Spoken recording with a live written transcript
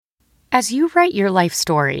As you write your life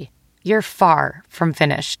story, you're far from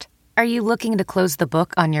finished. Are you looking to close the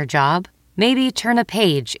book on your job? Maybe turn a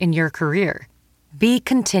page in your career? Be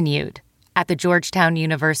continued at the Georgetown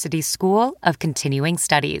University School of Continuing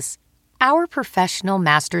Studies. Our professional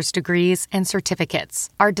master's degrees and certificates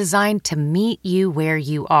are designed to meet you where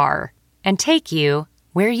you are and take you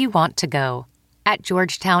where you want to go. At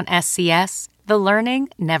Georgetown SCS, the learning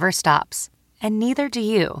never stops, and neither do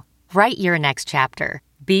you. Write your next chapter.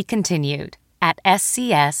 Be continued at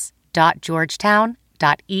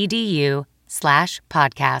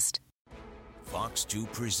scs.georgetown.edu/podcast. Fox 2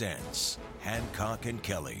 presents Hancock and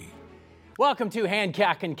Kelly. Welcome to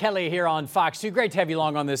Hancock and Kelly here on Fox 2. Great to have you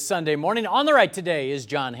along on this Sunday morning. On the right today is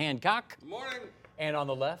John Hancock. Good morning. And on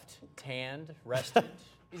the left, tanned, rested.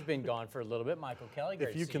 He's been gone for a little bit. Michael Kelly,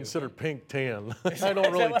 great If you to see consider again. pink tan, I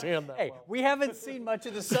don't really tan that Hey, well. we haven't seen much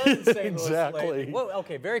of the sun in St. Louis Exactly. lately. Well,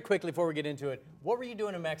 okay, very quickly before we get into it, what were you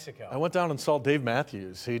doing in Mexico? I went down and saw Dave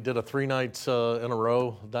Matthews. He did a 3 nights in a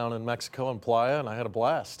row down in Mexico in Playa, and I had a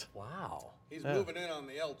blast. Wow. He's moving in on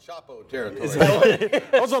the El Chapo territory.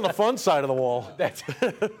 I was on the fun side of the wall. That's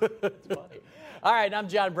funny. All right, I'm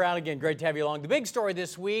John Brown again. Great to have you along. The big story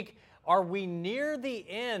this week, are we near the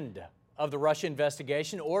end of the Russia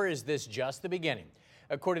investigation, or is this just the beginning?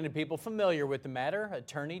 According to people familiar with the matter,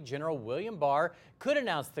 Attorney General William Barr could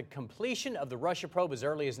announce the completion of the Russia probe as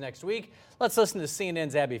early as next week. Let's listen to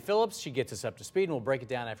CNN's Abby Phillips. She gets us up to speed, and we'll break it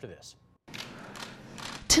down after this.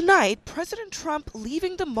 Tonight, President Trump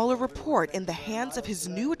leaving the Mueller report in the hands of his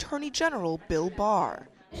new Attorney General, Bill Barr.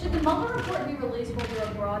 Should the Mueller report be released over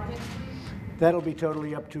abroad next week? That'll be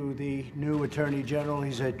totally up to the new Attorney General.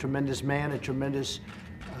 He's a tremendous man, a tremendous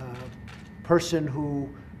person who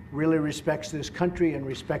really respects this country and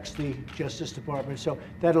respects the Justice Department, so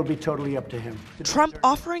that'll be totally up to him. Trump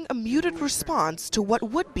offering a muted response to what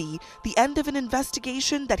would be the end of an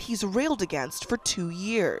investigation that he's railed against for 2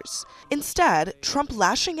 years. Instead, Trump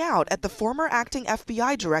lashing out at the former acting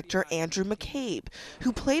FBI director Andrew McCabe,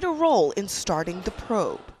 who played a role in starting the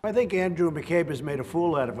probe. I think Andrew McCabe has made a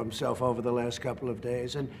fool out of himself over the last couple of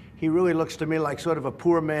days, and he really looks to me like sort of a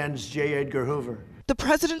poor man's J. Edgar Hoover. The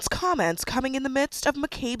president's comments coming in the midst of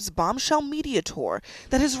McCabe's bombshell media tour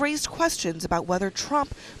that has raised questions about whether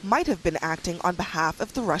Trump might have been acting on behalf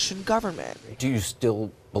of the Russian government. Do you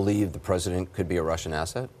still believe the president could be a Russian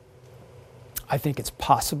asset? I think it's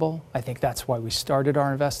possible. I think that's why we started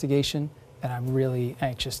our investigation, and I'm really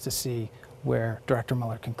anxious to see where Director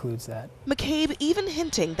Mueller concludes that. McCabe even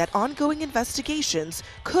hinting that ongoing investigations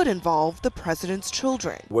could involve the president's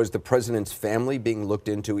children. Was the president's family being looked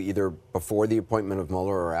into either before the appointment of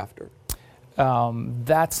Mueller or after?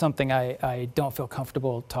 That's something I don't feel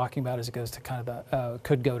comfortable talking about as it goes to kind of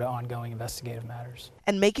could go to ongoing investigative matters.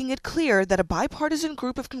 And making it clear that a bipartisan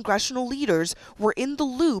group of congressional leaders were in the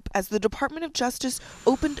loop as the Department of Justice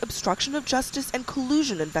opened obstruction of justice and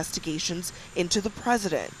collusion investigations into the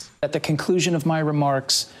president. At the conclusion of my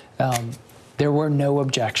remarks, there were no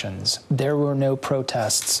objections. There were no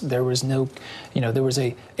protests. There was no, there was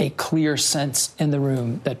a clear sense in the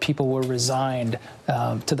room that people were resigned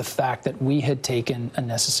to the fact that we had taken a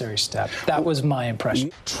necessary step. That was my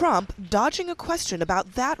impression. Trump dodging a question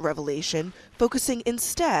about that revelation, focusing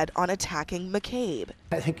instead on attacking McCabe.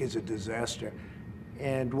 I think it's a disaster,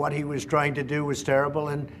 and what he was trying to do was terrible,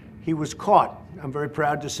 and he was caught. I'm very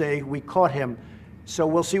proud to say we caught him, so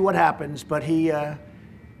we'll see what happens, but he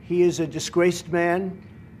is a disgraced man.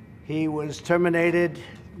 He was terminated,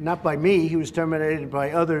 not by me, he was terminated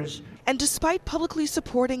by others. And despite publicly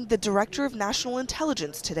supporting the Director of National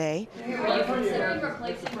Intelligence today, Are you considering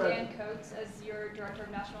replacing Dan Coats as your Director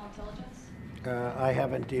of National Intelligence? I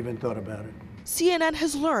haven't even thought about it. CNN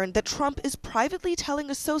has learned that Trump is privately telling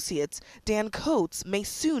associates Dan Coats may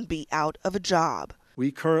soon be out of a job.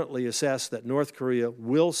 We currently assess that North Korea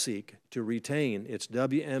will seek to retain its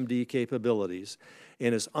WMD capabilities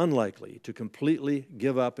and is unlikely to completely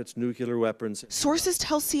give up its nuclear weapons. Sources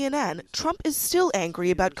tell CNN Trump is still angry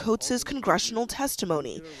about Coates' congressional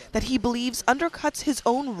testimony, that he believes undercuts his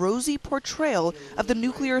own rosy portrayal of the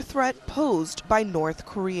nuclear threat posed by North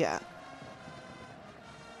Korea.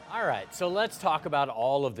 All right, so let's talk about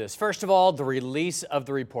all of this. First of all, the release of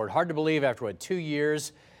the report. Hard to believe after, 2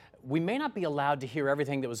 years? We may not be allowed to hear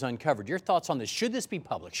everything that was uncovered. Your thoughts on this? Should this be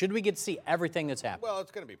public? Should we get to see everything that's happened? Well,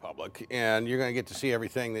 it's going to be public, and you're going to get to see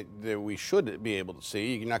everything that we should be able to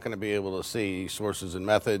see. You're not going to be able to see sources and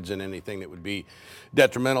methods and anything that would be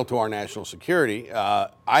detrimental to our national security.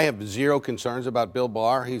 I have zero concerns about Bill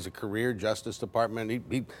Barr. He's a career Justice Department.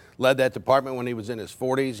 He led that department when he was in his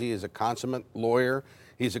 40s. He is a consummate lawyer.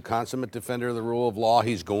 He's a consummate defender of the rule of law.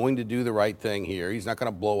 He's going to do the right thing here. He's not going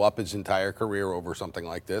to blow up his entire career over something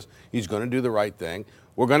like this. He's going to do the right thing.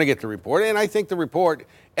 We're going to get the report. And I think the report,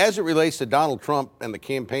 as it relates to Donald Trump and the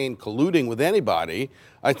campaign colluding with anybody,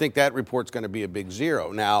 I think that report's going to be a big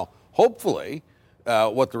zero. Now, hopefully,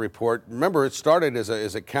 what the report, remember, it started as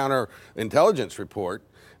a counterintelligence report.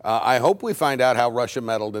 I hope we find out how Russia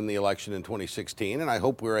meddled in the election in 2016, and I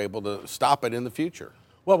hope we're able to stop it in the future.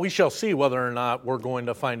 Well, we shall see whether or not we're going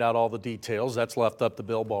to find out all the details. That's left up to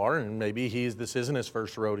Bill Barr, and maybe this isn't his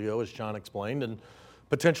first rodeo, as John explained, and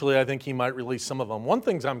potentially I think he might release some of them. One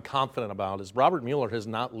thing I'm confident about is Robert Mueller has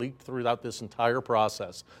not leaked throughout this entire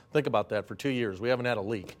process. Think about that. For 2 years, we haven't had a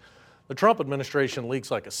leak. The Trump administration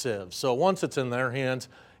leaks like a sieve, so once it's in their hands,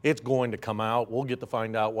 it's going to come out. We'll get to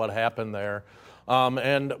find out what happened there.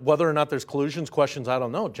 And whether or not there's collusion questions, I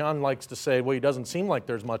don't know. John likes to say, well, he doesn't seem like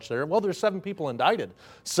there's much there. Well, there's 7 people indicted,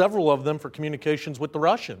 several of them for communications with the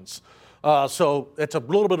Russians. So it's a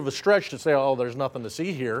little bit of a stretch to say, oh, there's nothing to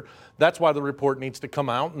see here. That's why the report needs to come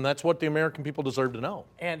out, and that's what the American people deserve to know.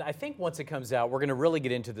 And I think once it comes out, we're going to really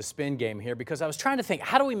get into the spin game here, because I was trying to think,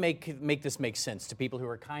 how do we make this make sense to people who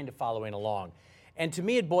are kind of following along? And to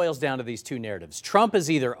me, it boils down to these two narratives. Trump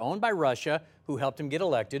is either owned by Russia, who helped him get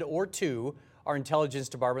elected, or 2, our intelligence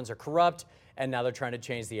departments are corrupt, and now they're trying to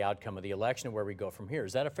change the outcome of the election and where we go from here.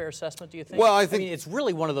 Is that a fair assessment, do you think? Well, I mean, it's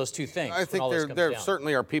really one of those two things. I think there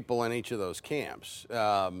certainly are people in each of those camps.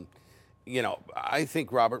 You know, I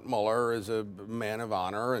think Robert Mueller is a man of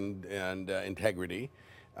honor and integrity.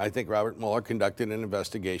 I think Robert Mueller conducted an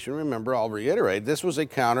investigation. Remember, I'll reiterate, this was a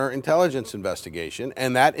counterintelligence investigation,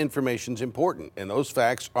 and that information's important, and those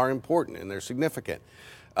facts are important, and they're significant.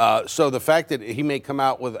 So the fact that he may come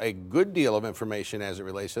out with a good deal of information as it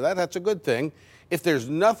relates to that, that's a good thing. If there's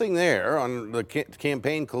nothing there on the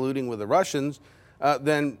campaign colluding with the Russians,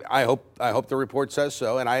 then I hope the report says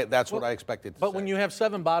so, and that's what I expected to say. But when you have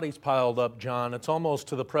 7 bodies piled up, John, it's almost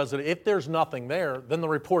to the president. If there's nothing there, then the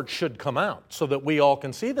report should come out so that we all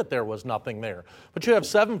can see that there was nothing there. But you have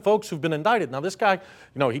 7 folks who've been indicted. Now, this guy,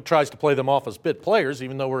 you know, he tries to play them off as bit players,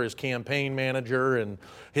 even though we're his campaign manager and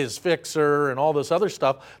his fixer and all this other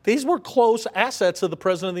stuff. These were close assets of the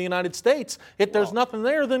president of the United States. If there's nothing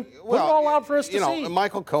there, then put it all out for us to see.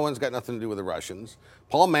 Michael Cohen's got nothing to do with the Russians.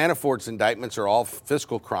 Paul Manafort's indictments are all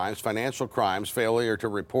fiscal crimes, financial crimes, failure to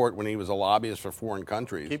report when he was a lobbyist for foreign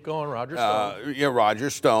countries. Keep going, Roger Stone. Roger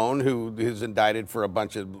Stone, who is indicted for a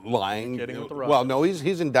bunch of lying. With the Russians. Well, no,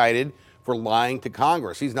 he's indicted for lying to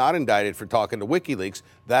Congress. He's not indicted for talking to WikiLeaks.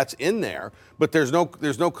 That's in there, but there's no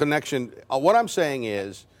connection. What I'm saying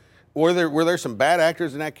is, were there some bad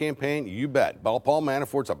actors in that campaign? You bet. Paul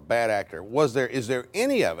Manafort's a bad actor. Is there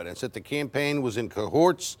any evidence that the campaign was in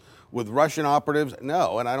cohorts with Russian operatives?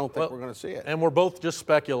 No, and I don't think we're going to see it. And we're both just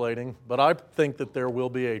speculating, but I think that there will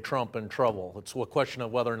be a Trump in trouble. It's a question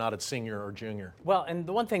of whether or not it's senior or junior. Well, and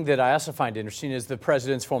the one thing that I also find interesting is the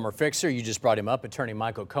president's former fixer, you just brought him up, attorney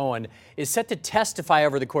Michael Cohen, is set to testify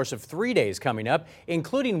over the course of 3 days coming up,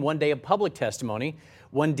 including 1 day of public testimony.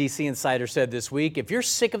 One D.C. insider said this week, if you're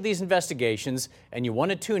sick of these investigations and you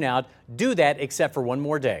want to tune out, do that except for one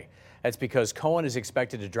more day. That's because Cohen is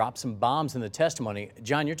expected to drop some bombs in the testimony.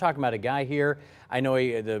 John, you're talking about a guy here. I know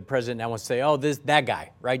the president now wants to say, oh, that guy,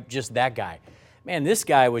 right? Just that guy. Man, this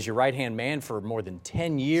guy was your right-hand man for more than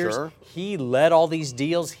 10 years. Sure. He led all these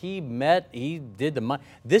deals. He did the money.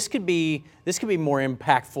 This could be more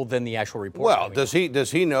impactful than the actual report. Well, does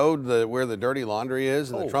he know where the dirty laundry is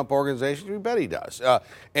in the Trump organization? You bet he does.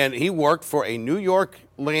 And he worked for a New York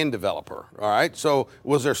land developer, all right? So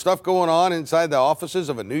was there stuff going on inside the offices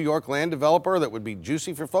of a New York land developer that would be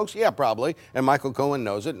juicy for folks? Yeah, probably. And Michael Cohen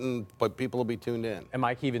knows it, but people will be tuned in. And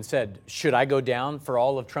Mike even said, should I go down for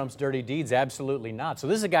all of Trump's dirty deeds? Absolutely not. So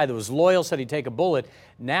this is a guy that was loyal, said he'd take a bullet.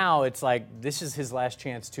 Now it's like this is his last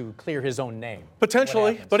chance to clear his own name.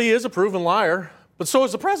 Potentially, but he is a proven liar. But so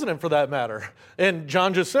is the president, for that matter. And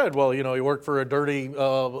John just said, well, you know, he worked for a dirty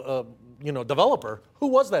developer. Who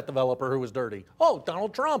was that developer who was dirty? Oh,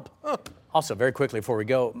 Donald Trump. Huh. Also, very quickly before we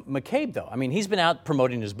go, McCabe, though, I mean, he's been out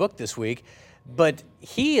promoting his book this week, but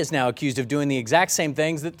he is now accused of doing the exact same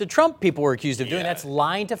things that the Trump people were accused of doing. That's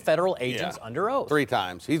lying to federal agents under oath. 3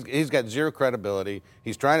 times. He's got zero credibility.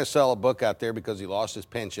 He's trying to sell a book out there because he lost his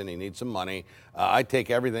pension. He needs some money. I take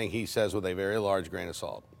everything he says with a very large grain of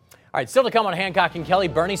salt. All right, still to come on Hancock and Kelly,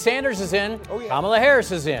 Bernie Sanders is in. Oh, yeah. Kamala Harris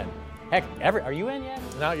is in. Heck, are you in yet?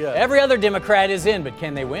 Not yet. Every other Democrat is in, but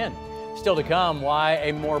can they win? Still to come, why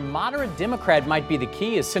a more moderate Democrat might be the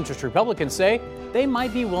key, as centrist Republicans say they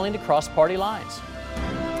might be willing to cross party lines.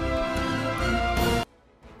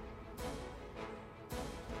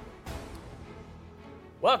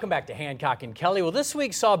 Welcome back to Hancock and Kelly. Well, this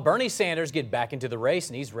week saw Bernie Sanders get back into the race,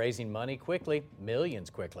 and he's raising money quickly,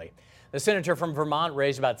 millions quickly. The senator from Vermont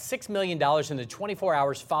raised about $6 million in the 24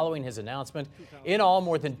 hours following his announcement. In all,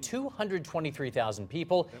 more than 223,000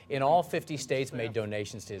 people in all 50 states made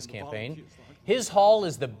donations to his campaign. His haul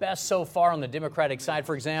is the best so far on the Democratic side.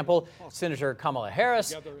 For example, Senator Kamala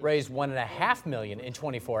Harris raised $1.5 million in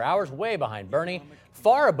 24 hours, way behind Bernie,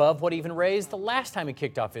 far above what he even raised the last time he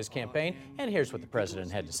kicked off his campaign. And here's what the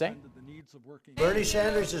president had to say. Bernie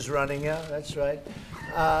Sanders is running, yeah, that's right.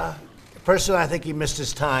 Personally, I think he missed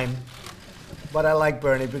his time, but I like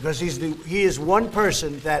Bernie because he is one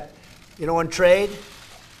person that, on trade,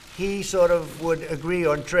 he sort of would agree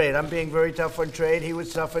on trade. I'm being very tough on trade. He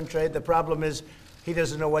was tough on trade. The problem is he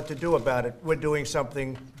doesn't know what to do about it. We're doing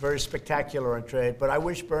something very spectacular on trade, but I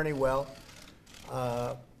wish Bernie well.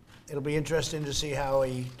 It'll be interesting to see how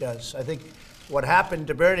he does. I think what happened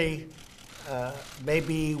to Bernie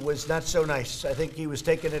maybe was not so nice. I think he was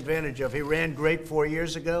taken advantage of. He ran great 4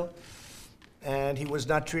 years ago, and he was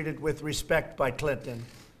not treated with respect by Clinton.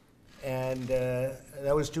 And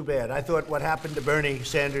that was too bad. I thought what happened to Bernie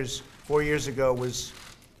Sanders 4 years ago was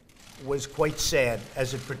quite sad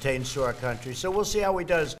as it pertains to our country. So we'll see how he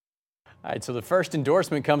does. All right, so the first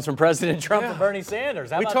endorsement comes from President Trump for Bernie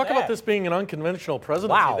Sanders. We talk about this being an unconventional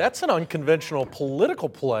presidency. Wow. That's an unconventional political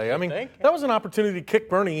play. I mean, that was an opportunity to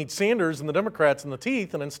kick Bernie Sanders and the Democrats in the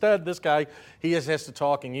teeth, and instead this guy, he has to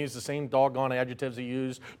talk and use the same doggone adjectives he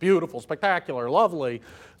used. Beautiful, spectacular, lovely.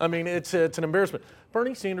 I mean, it's an embarrassment.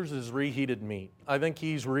 Bernie Sanders is reheated meat. I think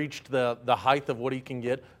he's reached the height of what he can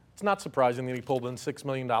get. It's not surprising that he pulled in $6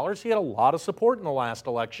 million. He had a lot of support in the last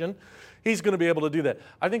election. He's going to be able to do that.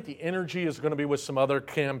 I think the energy is going to be with some other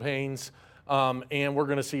campaigns, and we're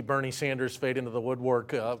going to see Bernie Sanders fade into the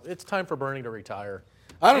woodwork. It's time for Bernie to retire.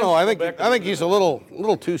 I don't know. I think he's a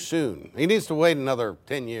little too soon. He needs to wait another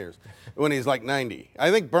 10 years when he's like 90.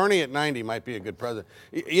 I think Bernie at 90 might be a good president.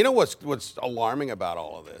 You know what's alarming about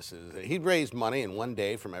all of this is that he raised money in one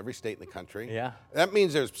day from every state in the country. Yeah. That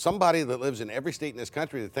means there's somebody that lives in every state in this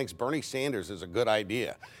country that thinks Bernie Sanders is a good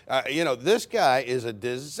idea. This guy is a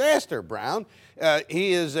disaster, Brown.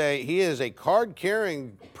 He is a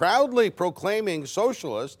card-carrying, proudly proclaiming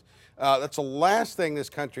socialist. That's the last thing this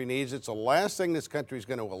country needs. It's the last thing this country is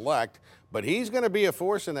going to elect. But he's going to be a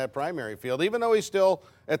force in that primary field, even though he's still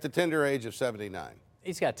at the tender age of 79.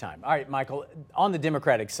 He's got time. All right, Michael, on the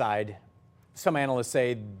Democratic side, some analysts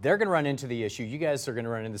say they're going to run into the issue. You guys are going to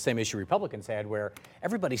run into the same issue Republicans had, where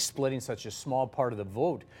everybody's splitting such a small part of the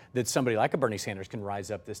vote that somebody like a Bernie Sanders can rise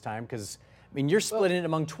up this time because you're splitting it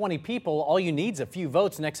among 20 people. All you need is a few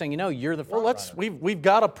votes. Next thing you know, you're the front runner. We've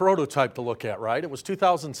got a prototype to look at, right? It was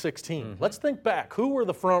 2016. Mm-hmm. Let's think back. Who were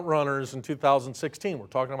the front runners in 2016? We're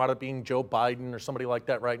talking about it being Joe Biden or somebody like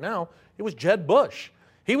that right now. It was Jeb Bush.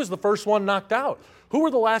 He was the first one knocked out. Who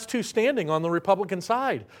were the last two standing on the Republican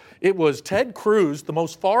side? It was Ted Cruz, the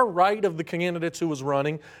most far right of the candidates who was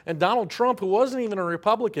running, and Donald Trump, who wasn't even a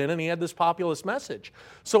Republican, and he had this populist message.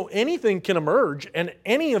 So anything can emerge, and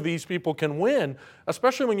any of these people can win,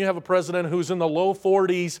 especially when you have a president who's in the low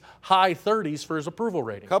 40s, high 30s for his approval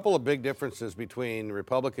rating. A couple of big differences between the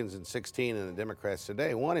Republicans in 16 and the Democrats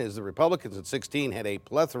today. One is the Republicans in 16 had a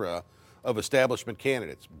plethora of establishment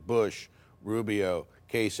candidates, Bush, Rubio,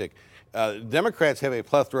 Kasich. Democrats have a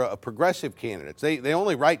plethora of progressive candidates. They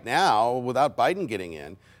only right now, without Biden getting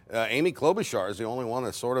in, Amy Klobuchar is the only one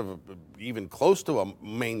that's sort of even close to a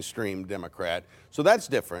mainstream Democrat. So that's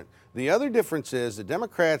different. The other difference is the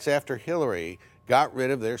Democrats, after Hillary, got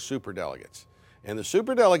rid of their superdelegates. And the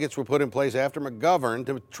superdelegates were put in place after McGovern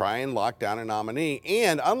to try and lock down a nominee.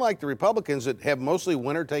 And unlike the Republicans that have mostly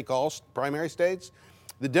winner-take-all primary states,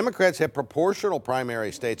 the Democrats have proportional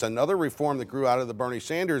primary states, another reform that grew out of the Bernie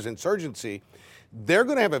Sanders insurgency. They're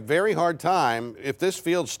going to have a very hard time if this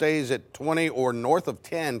field stays at 20 or north of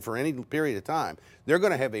 10 for any period of time. They're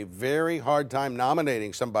going to have a very hard time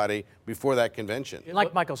nominating somebody before that convention.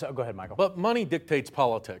 Like Michael said, go ahead, Michael. But money dictates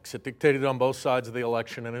politics. It dictated on both sides of the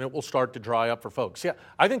election, and it will start to dry up for folks. Yeah,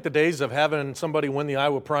 I think the days of having somebody win the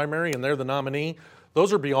Iowa primary and they're the nominee,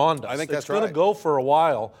 those are beyond us. I think that's right. It's going to go for a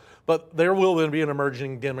while. But there will be an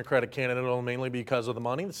emerging Democratic candidate mainly because of the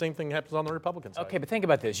money. The same thing happens on the Republican side. Okay, but think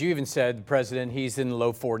about this. You even said the president, he's in the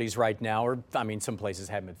low 40s right now, or some places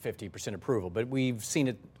have him at 50% approval, but we've seen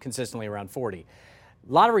it consistently around 40.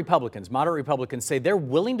 A lot of Republicans, moderate Republicans, say they're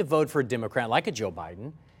willing to vote for a Democrat like a Joe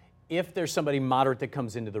Biden if there's somebody moderate that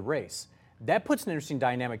comes into the race. That puts an interesting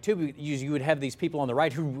dynamic, too. You would have these people on the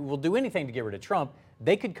right who will do anything to get rid of Trump.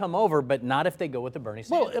 They could come over, but not if they go with the Bernie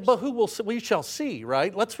Sanders. Well, but we shall see,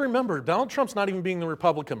 right? Let's remember, Donald Trump's not even being the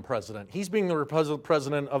Republican president. He's being the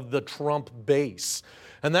president of the Trump base.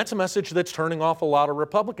 And that's a message that's turning off a lot of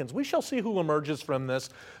Republicans. We shall see who emerges from this.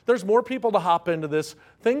 There's more people to hop into this.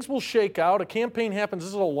 Things will shake out. A campaign happens. This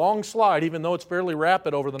is a long slide, even though it's fairly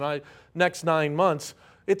rapid over the next 9 months.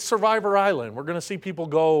 It's Survivor Island. We're going to see people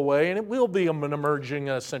go away, and it will be an emerging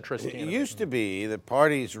centrist candidate. It used to be that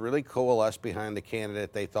parties really coalesced behind the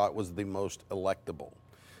candidate they thought was the most electable.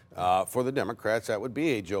 For the Democrats, that would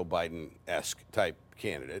be a Joe Biden-esque type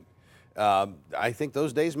candidate. I think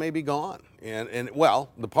those days may be gone. And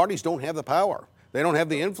the parties don't have the power. They don't have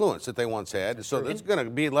the influence that they once had, so it's going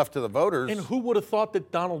to be left to the voters. And who would have thought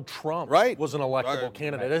that Donald Trump was an electable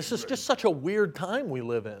candidate? This is just such a weird time we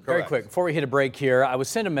live in. Very quick, before we hit a break here, I was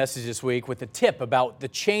sent a message this week with a tip about the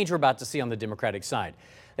change we're about to see on the Democratic side.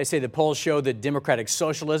 They say the polls show that democratic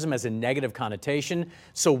socialism has a negative connotation,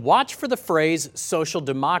 so watch for the phrase social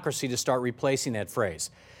democracy to start replacing that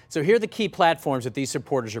phrase. So here are the key platforms that these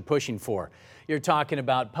supporters are pushing for. You're talking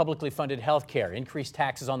about publicly funded health care, increased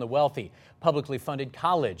taxes on the wealthy, publicly funded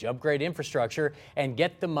college, upgrade infrastructure, and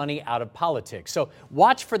get the money out of politics. So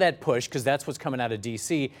watch for that push, because that's what's coming out of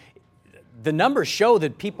D.C. The numbers show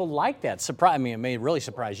that people like that. It may really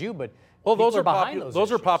surprise you, but those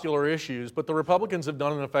are popular issues, but the Republicans have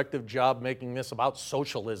done an effective job making this about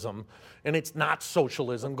socialism, and it's not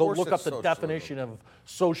socialism. Go look up the definition of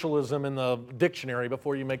socialism in the dictionary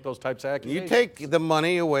before you make those types of accusations. You take the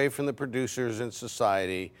money away from the producers in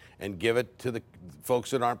society and give it to the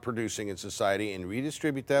folks that aren't producing in society and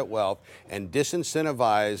redistribute that wealth and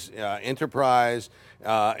disincentivize enterprise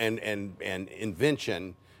and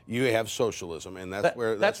invention. You have socialism, and that's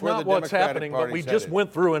where the not what's happening. But we just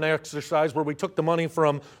went through an exercise where we took the money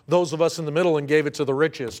from those of us in the middle and gave it to the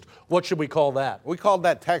richest. What should we call that? We called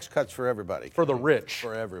that tax cuts for everybody. For the rich.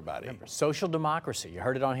 For everybody. Remember, social democracy. You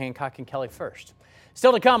heard it on Hancock and Kelly first.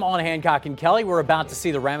 Still to come on Hancock and Kelly, we're about to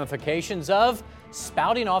see the ramifications of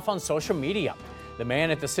spouting off on social media. The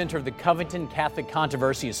man at the center of the Covington Catholic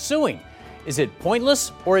controversy is suing. Is it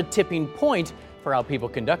pointless or a tipping point for how people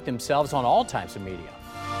conduct themselves on all types of media?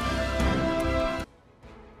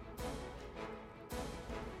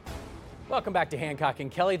 Welcome back to Hancock and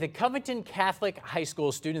Kelly. The Covington Catholic High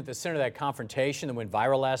School student at the center of that confrontation that went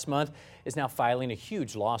viral last month is now filing a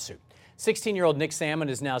huge lawsuit. 16-year-old Nick Salmon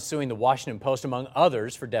is now suing the Washington Post, among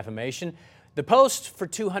others, for defamation. The Post for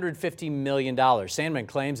 $250 million. Salmon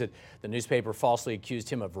claims that the newspaper falsely accused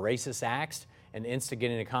him of racist acts and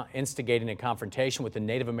instigating a confrontation with a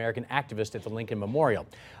Native American activist at the Lincoln Memorial.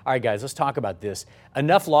 All right, guys, let's talk about this.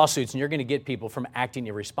 Enough lawsuits, and you're going to get people from acting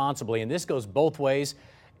irresponsibly, and this goes both ways.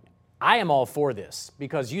 I am all for this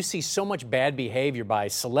because you see so much bad behavior by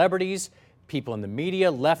celebrities, people in the media,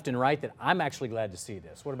 left and right, that I'm actually glad to see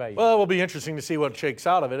this. What about you? Well, it will be interesting to see what shakes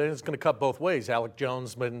out of it, and it's going to cut both ways. Alec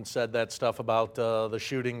Jones said that stuff about the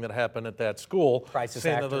shooting that happened at that school,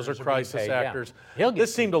 saying that those are crisis actors. Yeah.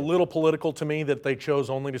 This seemed a little political to me that they chose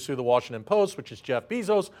only to sue the Washington Post, which is Jeff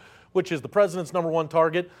Bezos, which is the president's #1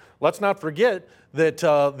 target. Let's not forget that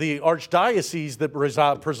the archdiocese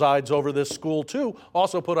that presides over this school, too,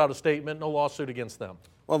 also put out a statement, no lawsuit against them.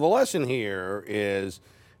 Well, the lesson here is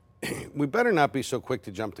we better not be so quick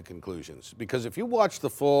to jump to conclusions, because if you watch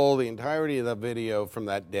the entirety of the video from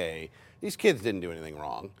that day, these kids didn't do anything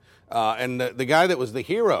wrong. And the guy that was the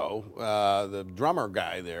hero, the drummer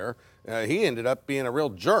guy there, he ended up being a real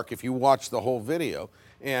jerk if you watch the whole video.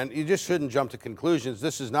 And you just shouldn't jump to conclusions.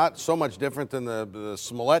 This is not so much different than the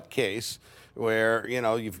Smollett case, where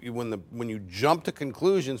when you jump to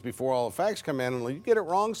conclusions before all the facts come in, you get it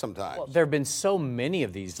wrong sometimes. Well, there have been so many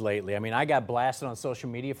of these lately. I mean, I got blasted on social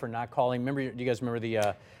media for not calling. Do you guys remember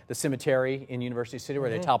the cemetery in University City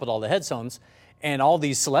where they toppled all the headstones? And all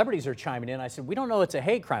these celebrities are chiming in. I said, we don't know it's a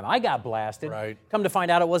hate crime. I got blasted. Right. Come to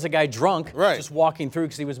find out it was a guy drunk just walking through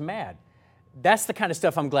because he was mad. That's the kind of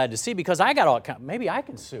stuff I'm glad to see, because I got maybe I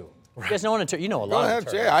can sue. Right. You guys know you know a lot of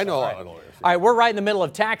attorneys. Yeah, I know a lot of lawyers. All right, we're right in the middle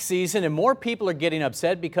of tax season, and more people are getting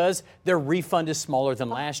upset because their refund is smaller than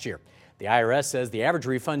last year. The IRS says the average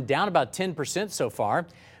refund down about 10% so far,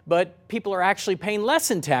 but people are actually paying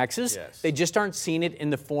less in taxes. Yes. They just aren't seeing it in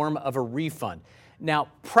the form of a refund. Now,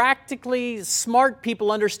 practically smart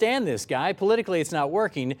people understand this, guy. Politically, it's not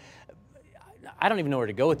working. I don't even know where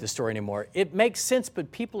to go with this story anymore. It makes sense,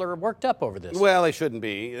 but people are worked up over this. Well, they shouldn't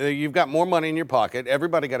be. You've got more money in your pocket.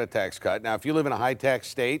 Everybody got a tax cut. Now, if you live in a high-tax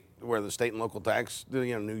state, where the state and local tax,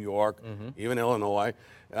 New York, even Illinois,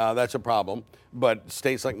 that's a problem. But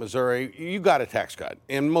states like Missouri, you got a tax cut,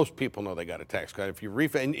 and most people know they got a tax cut. If you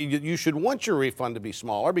refund, you should want your refund to be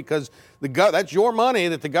smaller because that's your money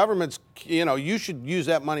that the government's, you should use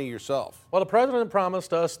that money yourself. Well, the president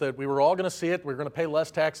promised us that we were all going to see it. We were going to pay less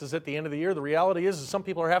taxes at the end of the year. The reality is some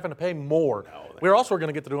people are having to pay more. We're also going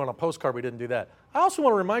to get to do it on a postcard. We didn't do that. I also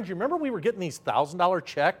want to remind you, remember we were getting these $1,000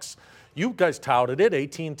 checks? You guys touted it.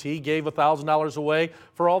 AT&T gave $1,000 away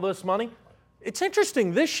for all this money. It's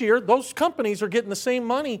interesting. This year, those companies are getting the same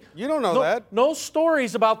money. You don't know that. No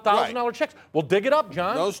stories about $1,000 checks. Well, dig it up,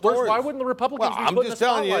 John. No stories. Why wouldn't the Republicans be putting I'm just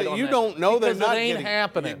telling you don't know that. Because it ain't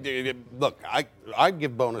happening. Look, I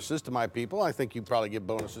give bonuses to my people. I think you probably give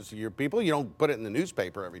bonuses to your people. You don't put it in the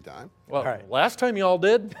newspaper every time. Well, last time you all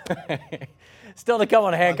did. Still to come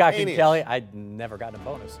on Hancock and Kelly. I'd never gotten a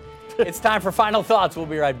bonus. It's time for final thoughts. We'll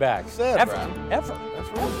be right back. Effort. That's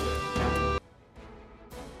right.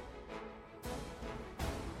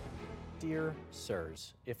 Dear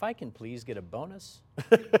sirs, if I can please get a bonus.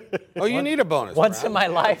 Oh, you need a bonus. Once Brown. in my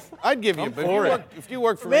life. I'd give you, but if you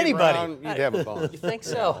work for anybody, Brown, you'd have a bonus. You think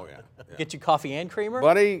so? Oh, yeah. Get you coffee and creamer?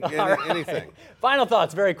 Buddy, Right. anything. Final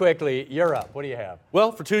thoughts very quickly. You're up. What do you have?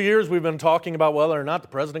 Well, for 2 years, we've been talking about whether or not the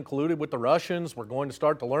president colluded with the Russians. We're going to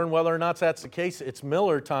start to learn whether or not that's the case. It's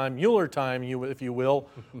Mueller time, if you will.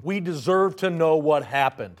 We deserve to know what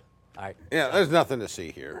happened. All right. Yeah, there's nothing to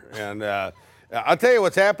see here. And I'll tell you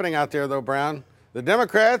what's happening out there, though, Brown. The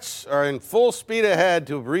Democrats are in full speed ahead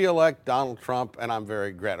to re-elect Donald Trump, and I'm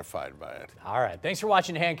very gratified by it. All right. Thanks for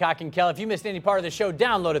watching Hancock and Kelly. If you missed any part of the show,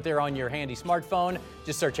 download it there on your handy smartphone.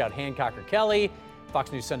 Just search out Hancock or Kelly.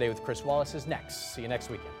 Fox News Sunday with Chris Wallace is next. See you next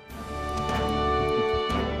weekend.